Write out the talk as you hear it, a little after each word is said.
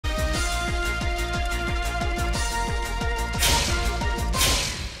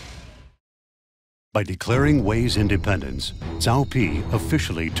By declaring Wei's independence, Cao Pi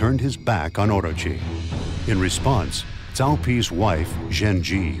officially turned his back on Orochi. In response, Cao Pi's wife, Zhen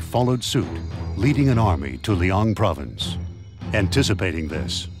Ji, followed suit, leading an army to Liang province. Anticipating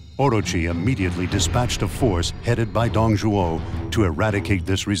this, Orochi immediately dispatched a force headed by Dong Zhuo to eradicate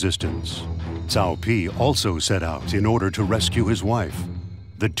this resistance. Cao Pi also set out in order to rescue his wife.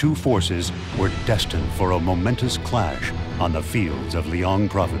 The two forces were destined for a momentous clash on the fields of Liang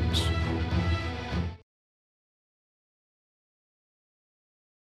province.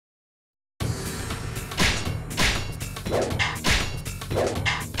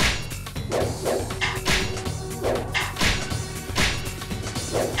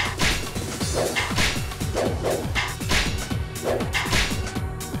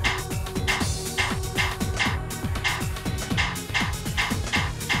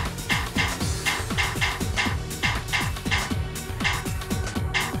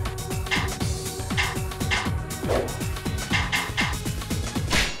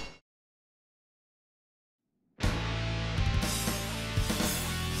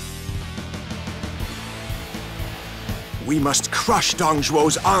 We must crush Dong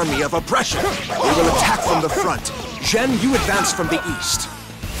Zhuo's army of oppression. We will attack from the front. Zhen, you advance from the east.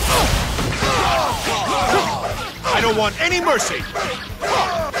 I don't want any mercy!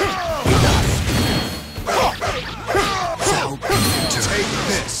 Take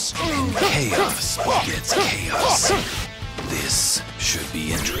this! Chaos begets chaos. This should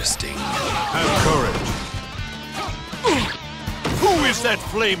be interesting. Have courage. Who is that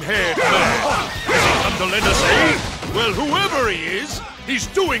flame-haired man? Has he come to lend us aid? Well, whoever he is, he's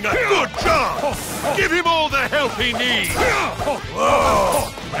doing a good job! Give him all the help he needs!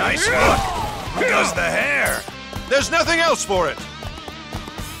 Whoa! Nice look! Who does the hair? There's nothing else for it!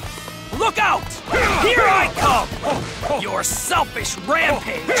 Look out! Here I come! Your selfish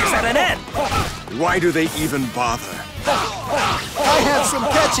rampage is at an end! Why do they even bother? I have some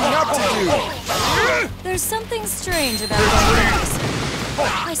catching up to do! There's something strange about that.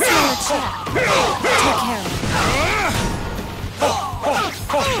 I smell a trap. Take care of it.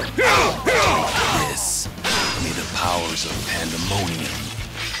 This, may the powers of pandemonium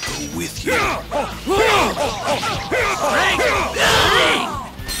go with you.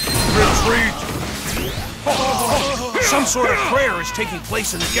 Retreat! Some sort of prayer is taking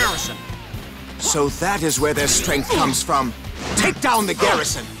place in the garrison. So that is where their strength comes from. Take down the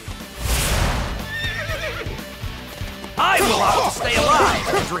garrison! I will opt to stay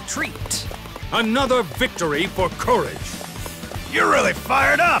alive and retreat. Another victory for courage. You're really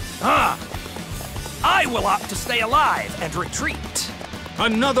fired up, huh? I will opt to stay alive and retreat.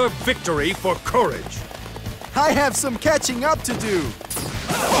 Another victory for courage. I have some catching up to do!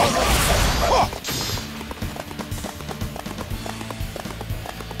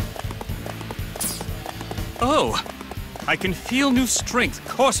 Oh, I can feel new strength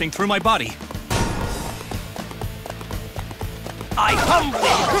coursing through my body. I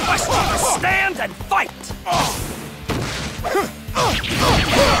humbly request you to stand and fight!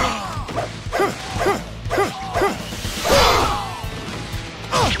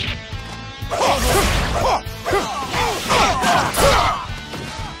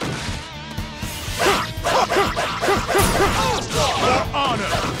 For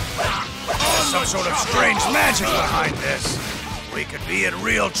honor! Some sort of strange magic behind this. We could be in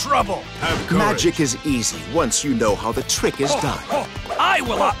real trouble. Magic is easy once you know how the trick is done. I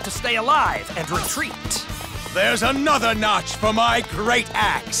will opt to stay alive and retreat. There's another notch for my great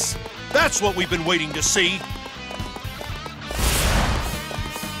axe. That's what we've been waiting to see.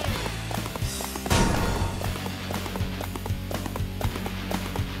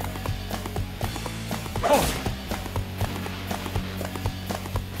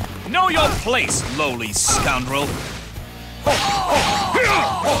 Know your place, lowly scoundrel.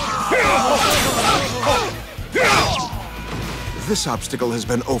 This obstacle has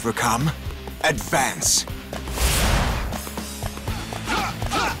been overcome. Advance.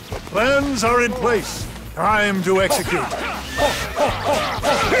 Plans are in place. Time to execute.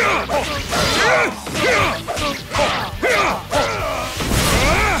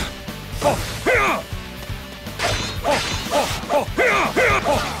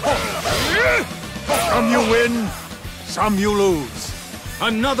 Some you win, some you lose.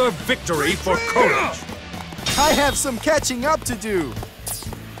 Another victory for courage. I have some catching up to do!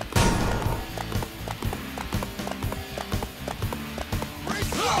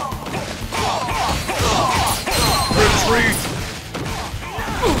 Retreat!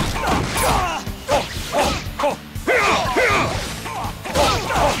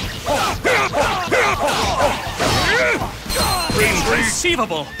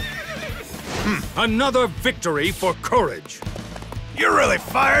 Inconceivable! Another victory for courage. You're really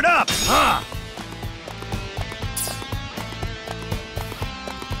fired up, huh?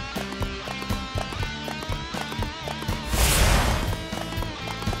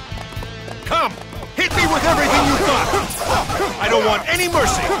 Come! Hit me with everything you've got! I don't want any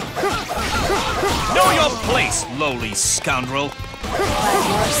mercy! Know your place, lowly scoundrel. By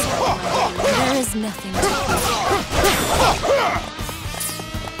your side, there is nothing to fear.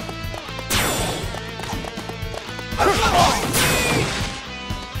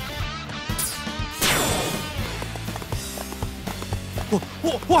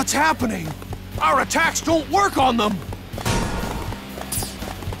 What's happening? Our attacks don't work on them!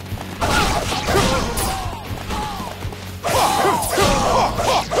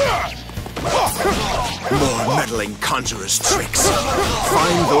 More meddling conjurers' tricks.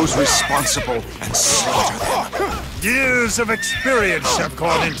 Find those responsible and slaughter them. Years of experience have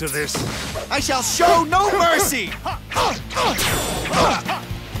gone into this. I shall show no mercy!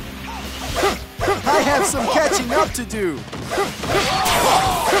 I have some catching up to do.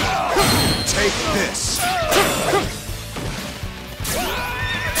 Take this.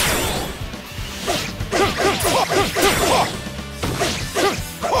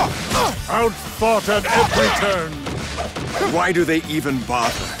 Outfought at every turn. Why do they even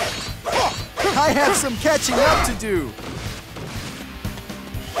bother? I have some catching up to do.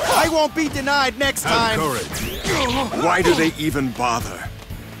 I won't be denied next time. Why do they even bother?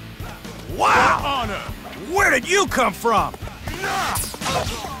 Wow! Honor. Where did you come from?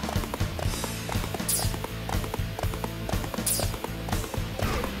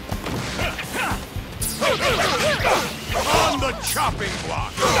 On the chopping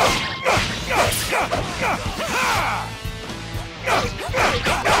block!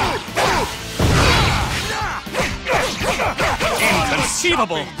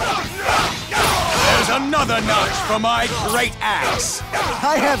 Inconceivable! There's another notch for my great axe!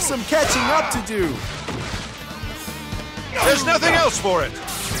 I have some catching up to do. There's nothing else for it!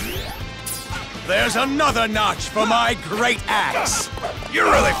 There's another notch for my great axe!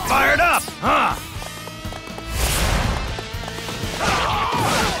 You're really fired up, huh?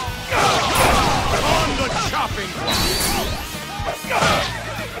 On the chopping block!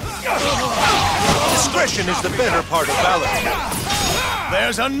 Discretion is the better part of valor.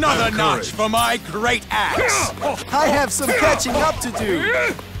 There's another notch for my great axe! I have some catching up to do.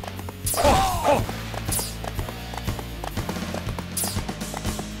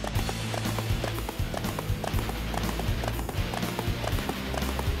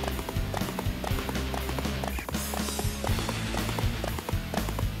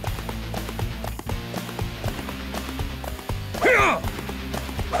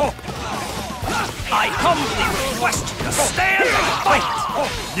 I humbly request you to stand and fight!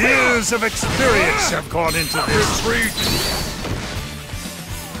 Years of experience have gone into this. Retreat!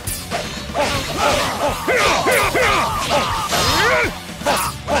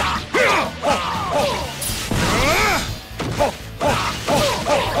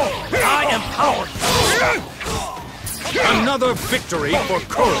 I am powered! Another victory for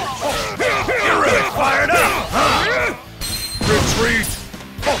courage. You're really fired up, huh? Retreat!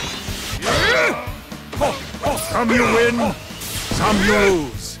 Some you win, some you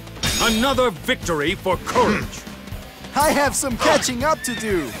lose. Another victory for courage. I have some catching up to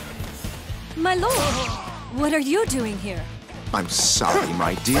do. My lord, what are you doing here? I'm sorry,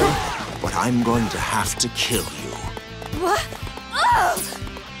 my dear, but I'm going to have to kill you. What? Oh!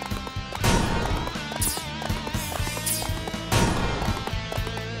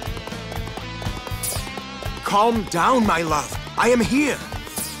 Calm down, my love. I am here.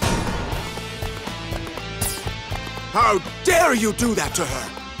 How dare you do that to her?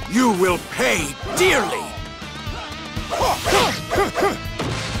 You will pay dearly.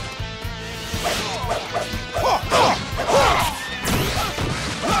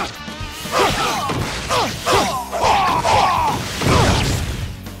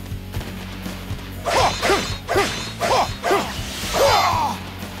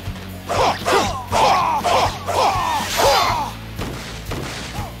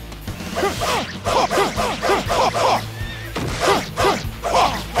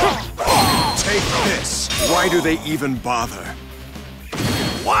 Why do they even bother?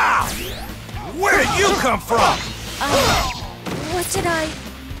 Wow! Where did you come from? What did I...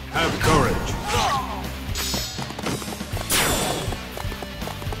 Have courage.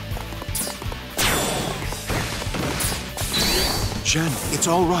 Jen, it's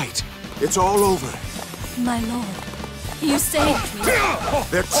all right. It's all over. My lord, you saved me.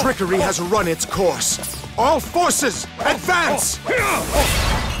 Their trickery has run its course. All forces, advance!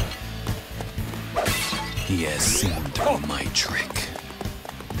 He has seen through my trick.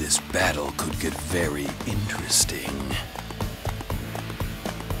 This battle could get very interesting.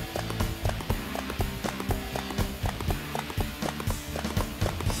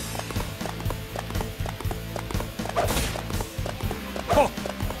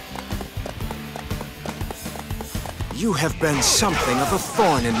 You have been something of a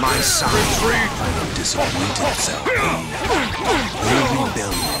thorn in my side. I am disappointed, Cao Pi. Your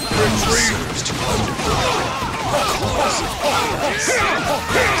rebellion only serves to undermine the cause of chaos.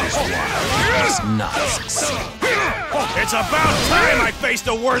 That is why it does not succeed. It's about time I faced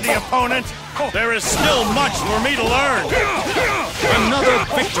a worthy opponent! There is still much for me to learn! Another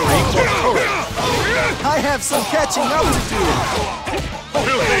victory for courage! I have some catching up to do.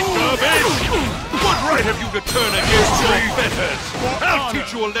 Filthy garbage! What right have you to turn against your betters? I'll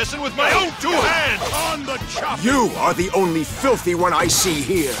teach you a lesson with my own 2 hands! On the chop! You are the only filthy one I see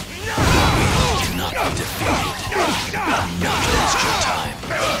here. Do not be defeated. Not waste your time.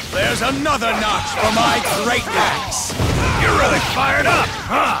 There's another notch for my great axe! You're really fired up,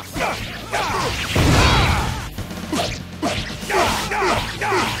 huh?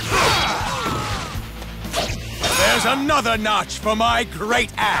 There's another notch for my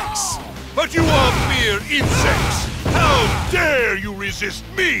great axe! But you are mere insects! How dare you resist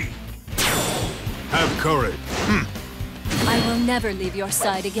me! Have courage. I will never leave your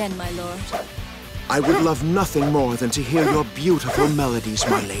side again, my lord. I would love nothing more than to hear your beautiful melodies,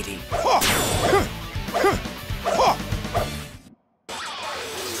 my lady.